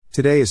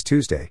Today is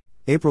Tuesday,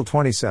 April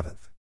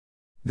 27th.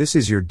 This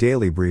is your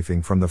daily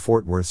briefing from the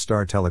Fort Worth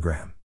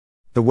Star-Telegram.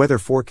 The weather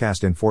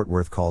forecast in Fort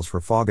Worth calls for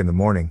fog in the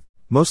morning,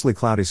 mostly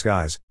cloudy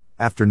skies,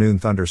 afternoon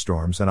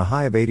thunderstorms and a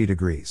high of 80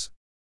 degrees.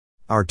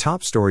 Our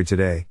top story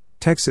today: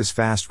 Texas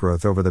fast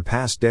growth over the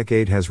past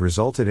decade has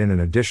resulted in an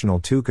additional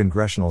 2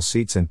 congressional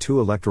seats and 2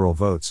 electoral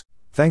votes,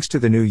 thanks to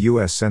the new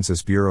U.S.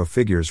 Census Bureau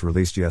figures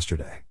released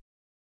yesterday.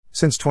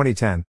 Since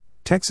 2010,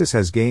 Texas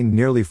has gained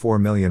nearly 4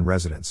 million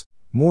residents,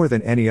 more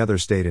than any other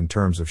state in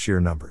terms of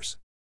sheer numbers.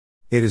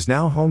 It is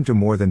now home to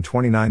more than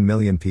 29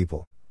 million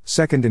people,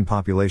 second in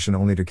population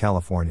only to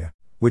California,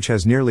 which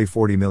has nearly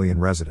 40 million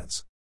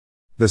residents.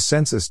 The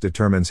census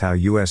determines how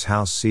U.S.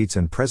 House seats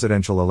and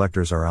presidential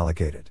electors are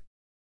allocated.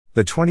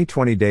 The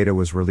 2020 data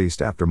was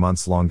released after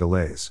months-long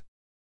delays.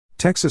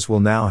 Texas will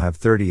now have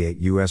 38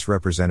 U.S.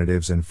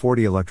 representatives and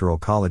 40 electoral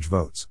college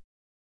votes.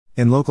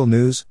 In local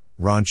news,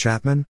 Ron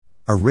Chapman,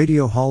 a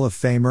Radio Hall of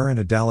Famer and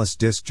a Dallas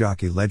disc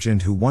jockey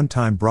legend who one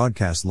time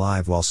broadcast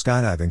live while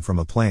skydiving from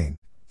a plane,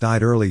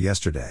 died early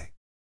yesterday.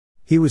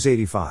 He was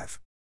 85.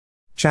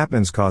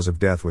 Chapman's cause of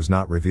death was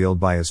not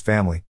revealed by his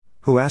family,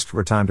 who asked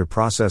for time to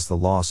process the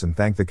loss and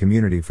thank the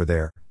community for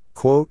their,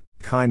 quote,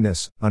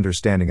 kindness,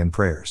 understanding and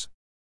prayers.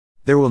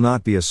 There will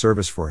not be a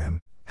service for him,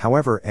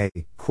 however a,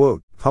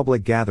 quote,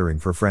 public gathering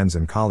for friends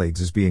and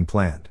colleagues is being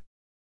planned.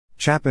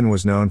 Chapman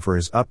was known for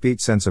his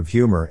upbeat sense of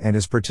humor and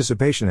his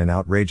participation in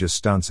outrageous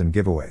stunts and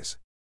giveaways.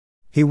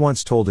 He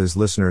once told his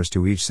listeners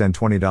to each send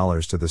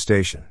 $20 to the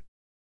station.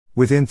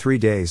 Within 3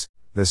 days,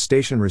 the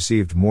station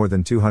received more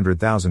than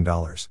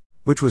 $200,000,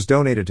 which was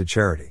donated to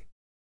charity.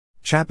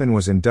 Chapman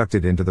was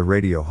inducted into the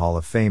Radio Hall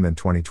of Fame in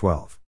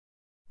 2012.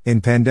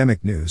 In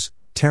pandemic news,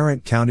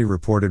 Tarrant County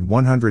reported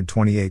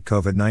 128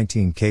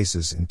 COVID-19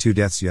 cases and 2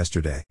 deaths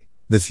yesterday,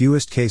 the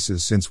fewest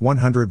cases since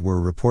 100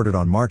 were reported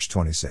on March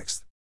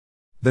 26.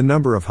 The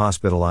number of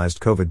hospitalized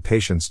COVID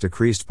patients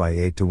decreased by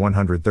 8 to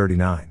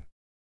 139.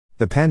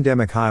 The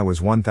pandemic high was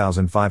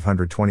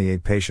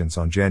 1,528 patients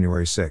on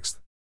January 6.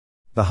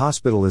 The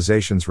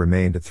hospitalizations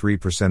remained at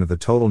 3% of the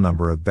total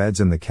number of beds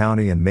in the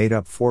county and made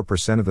up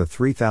 4% of the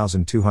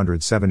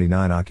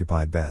 3,279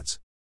 occupied beds.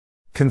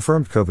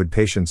 Confirmed COVID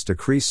patients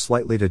decreased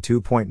slightly to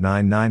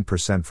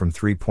 2.99% from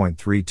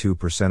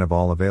 3.32% of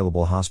all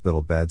available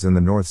hospital beds in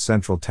the North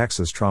Central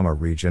Texas trauma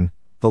region,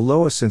 the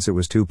lowest since it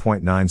was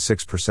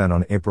 2.96%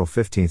 on April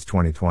 15,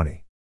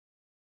 2020.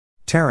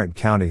 Tarrant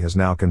County has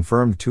now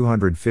confirmed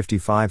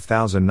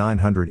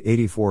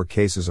 255,984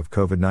 cases of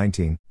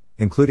COVID-19,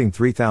 including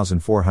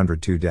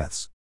 3,402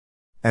 deaths.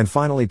 And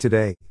finally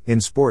today,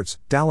 in sports,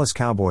 Dallas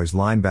Cowboys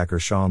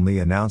linebacker Sean Lee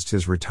announced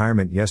his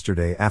retirement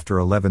yesterday after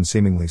 11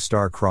 seemingly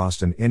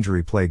star-crossed and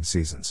injury-plagued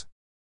seasons.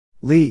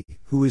 Lee,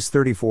 who is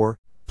 34,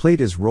 played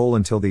his role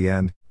until the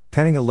end,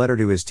 penning a letter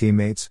to his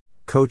teammates,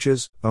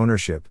 coaches,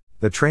 ownership,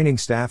 the training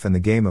staff and the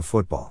game of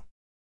football.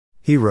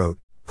 He wrote,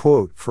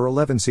 quote, "For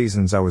 11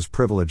 seasons I was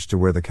privileged to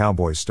wear the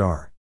Cowboys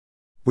star.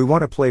 We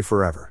want to play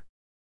forever.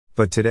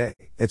 But today,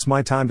 it's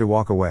my time to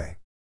walk away."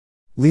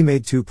 Lee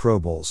made 2 Pro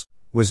Bowls,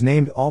 was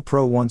named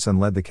All-Pro once and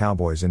led the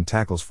Cowboys in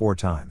tackles 4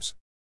 times.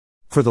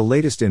 For the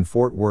latest in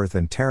Fort Worth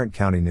and Tarrant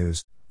County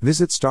news,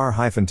 visit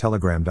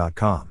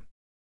star-telegram.com.